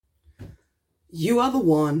You are the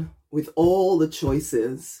one with all the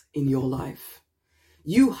choices in your life.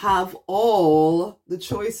 You have all the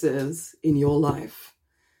choices in your life.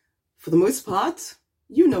 For the most part,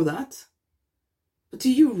 you know that. But do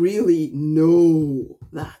you really know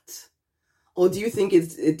that? Or do you think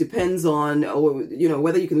it depends on,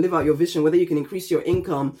 whether you can live out your vision, whether you can increase your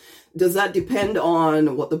income? Does that depend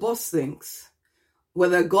on what the boss thinks?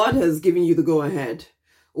 Whether God has given you the go-ahead?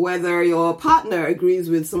 Whether your partner agrees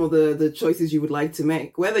with some of the choices you would like to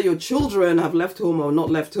make, whether your children have left home or not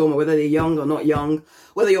left home, or whether they're young or not young,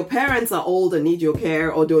 whether your parents are old and need your care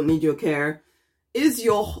or don't need your care. Is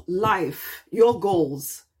your life, your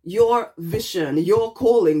goals, your vision, your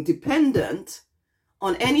calling dependent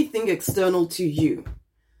on anything external to you?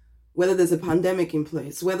 Whether there's a pandemic in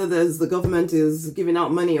place, whether the government is giving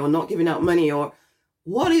out money or not giving out money, or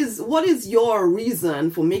what is your reason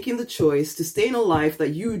for making the choice to stay in a life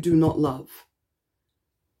that you do not love?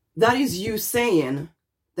 That is you saying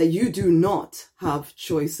that you do not have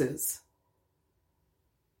choices.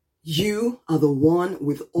 You are the one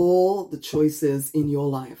with all the choices in your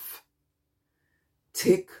life.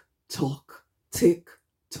 Tick, tock, tick,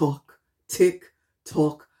 tock, tick,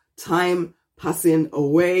 tock. Time passing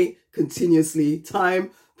away continuously. Time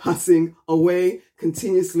passing away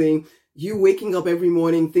continuously. You waking up every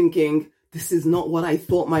morning thinking, this is not what I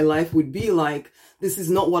thought my life would be like. This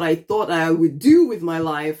is not what I thought I would do with my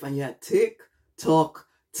life. And yet tick, tock,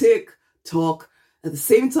 tick, tock. At the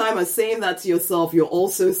same time as saying that to yourself, you're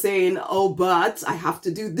also saying, oh, but I have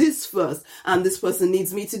to do this first. And this person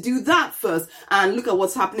needs me to do that first. And look at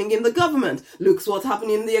what's happening in the government. Look what's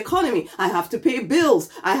happening in the economy. I have to pay bills.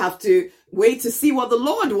 I have to wait to see what the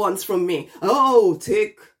Lord wants from me. Oh,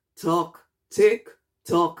 tick, tock, tick,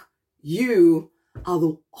 tock. You are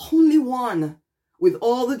the only one with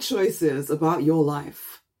all the choices about your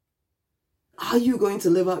life. Are you going to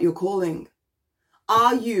live out your calling?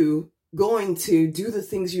 Are you going to do the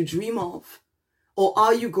things you dream of? Or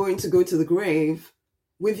are you going to go to the grave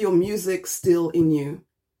with your music still in you?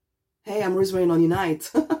 Hey, I'm Rosemary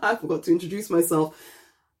Nonunite. I forgot to introduce myself.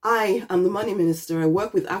 I am the money minister. I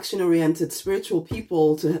work with action-oriented spiritual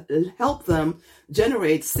people to help them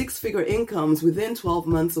generate six-figure incomes within 12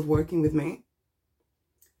 months of working with me.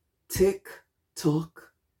 Tick,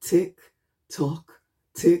 tock, tick, tock,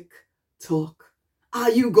 tick, tock. Are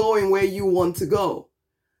you going where you want to go?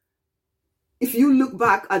 If you look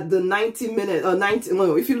back at the 90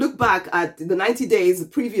 days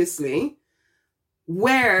previously,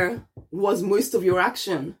 where was most of your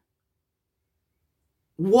action?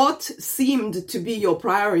 What seemed to be your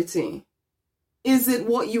priority? Is it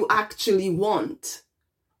what you actually want?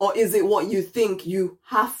 Or is it what you think you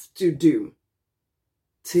have to do?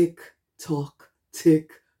 Tick, tock,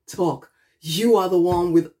 tick, tock. You are the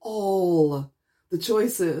one with all the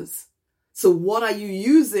choices. So what are you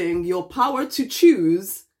using your power to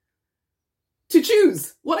choose?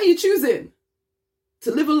 What are you choosing?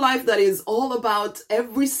 To live a life that is all about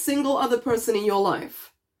every single other person in your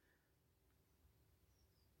life?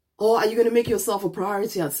 Or are you going to make yourself a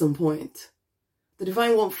priority at some point? The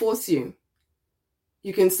divine won't force you.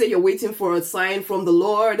 You can say you're waiting for a sign from the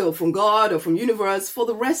Lord or from God or from universe for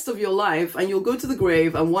the rest of your life, and you'll go to the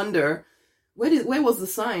grave and wonder, where was the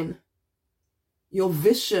sign? Your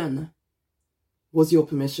vision was your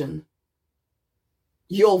permission.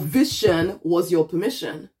 Your vision was your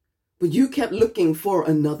permission, but you kept looking for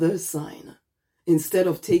another sign instead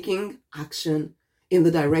of taking action in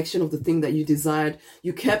the direction of the thing that you desired.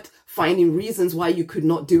 You kept finding reasons why you could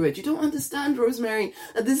not do it. You don't understand, Rosemary,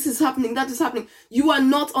 that this is happening, that is happening. You are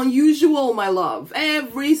not unusual, my love.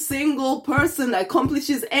 Every single person that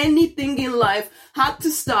accomplishes anything in life had to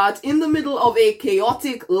start in the middle of a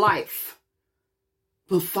chaotic life.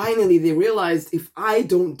 But finally they realized, if I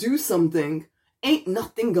don't do something, ain't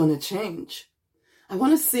nothing gonna change. I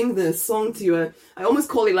want to sing this song to you. I almost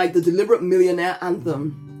call it like the deliberate millionaire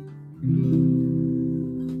anthem.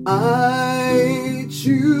 I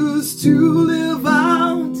choose to live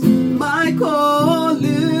out my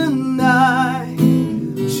calling. I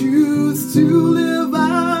choose to live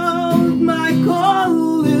out my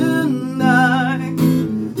calling. I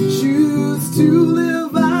choose to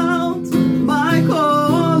live out my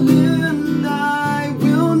calling. I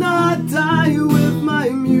will not die with my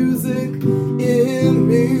music in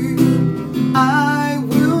me. I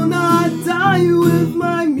will not die with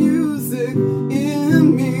my music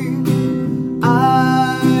in me.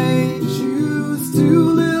 I choose to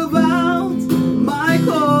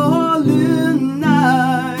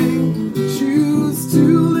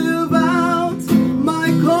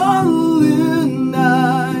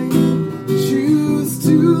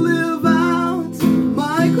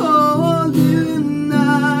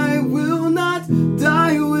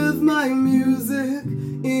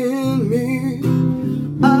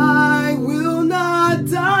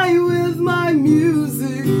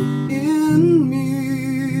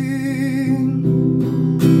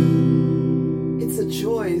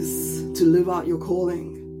out your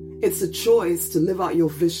calling. It's a choice to live out your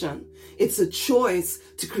vision. It's a choice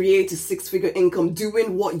to create a six-figure income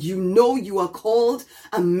doing what you know you are called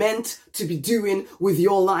and meant to be doing with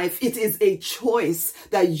your life. It is a choice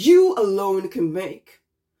that you alone can make.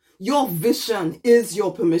 Your vision is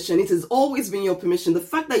your permission. It has always been your permission. The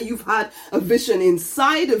fact that you've had a vision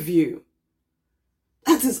inside of you,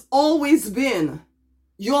 that has always been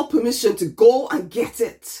your permission to go and get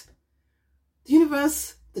it. The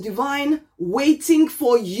universe, the divine, waiting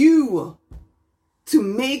for you to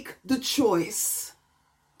make the choice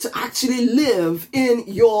to actually live in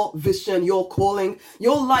your vision, your calling.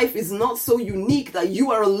 Your life is not so unique that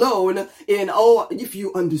you are alone in, if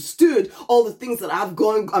you understood all the things that I'm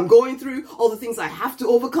going through, all the things I have to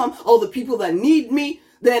overcome, all the people that need me,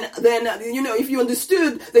 then if you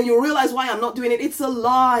understood, then you realize why I'm not doing it. It's a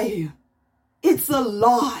lie. It's a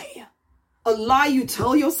lie. A lie you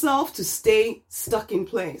tell yourself to stay stuck in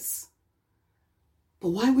place. But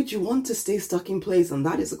why would you want to stay stuck in place? And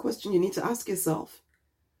that is a question you need to ask yourself.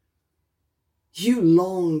 You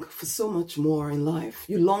long for so much more in life.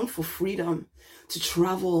 You long for freedom, to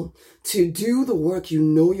travel, to do the work you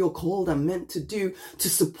know you're called and meant to do, to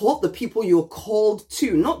support the people you're called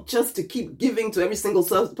to, not just to keep giving to every single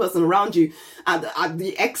person around you at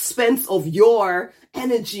the expense of your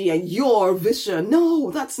energy and your vision. No,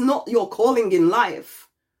 that's not your calling in life.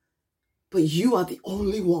 But you are the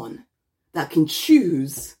only one that can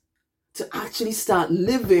choose to actually start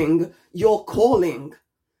living your calling.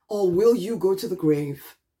 Or will you go to the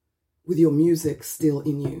grave with your music still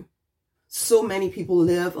in you? So many people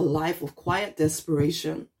live a life of quiet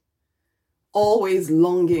desperation, always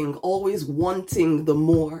longing, always wanting the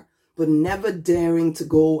more, but never daring to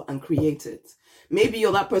go and create it. Maybe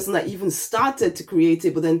you're that person that even started to create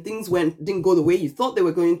it, but then things didn't go the way you thought they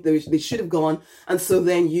were going, they should have gone. And so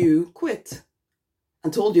then you quit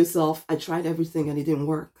and told yourself, I tried everything and it didn't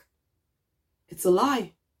work. It's a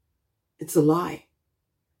lie. It's a lie.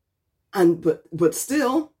 But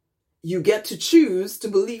still, you get to choose to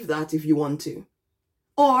believe that if you want to.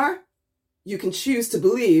 Or you can choose to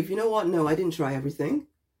believe, you know what? No, I didn't try everything.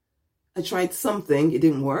 I tried something, it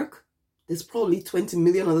didn't work. There's probably 20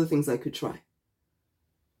 million other things I could try.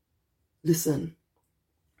 Listen,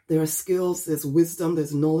 there are skills, there's wisdom,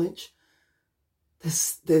 there's knowledge.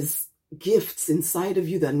 There's gifts inside of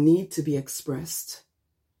you that need to be expressed.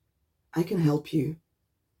 I can help you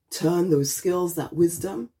turn those skills, that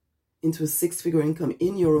wisdom, into a six-figure income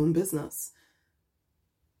in your own business.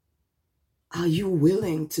 Are you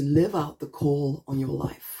willing to live out the call on your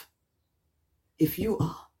life? If you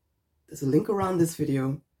are, there's a link around this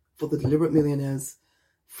video for the Deliberate Millionaires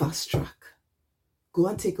Fast Track. Go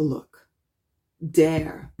and take a look.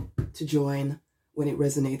 Dare to join when it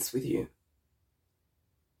resonates with you.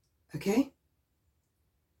 Okay?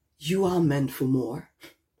 You are meant for more.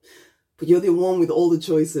 But you're the one with all the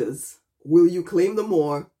choices. Will you claim the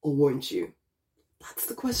more or won't you? That's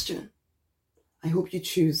the question. I hope you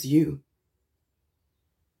choose you.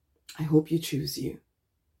 I hope you choose you.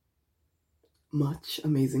 Much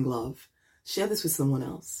amazing love. Share this with someone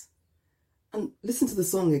else. And listen to the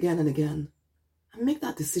song again and again. And make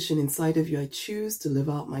that decision inside of you. I choose to live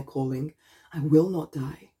out my calling. I will not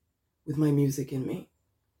die with my music in me.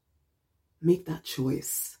 Make that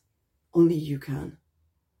choice. Only you can.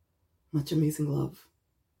 Much amazing love.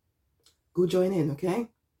 Go join in, okay?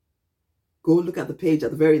 Go look at the page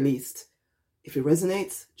at the very least. If it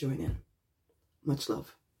resonates, join in. Much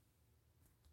love.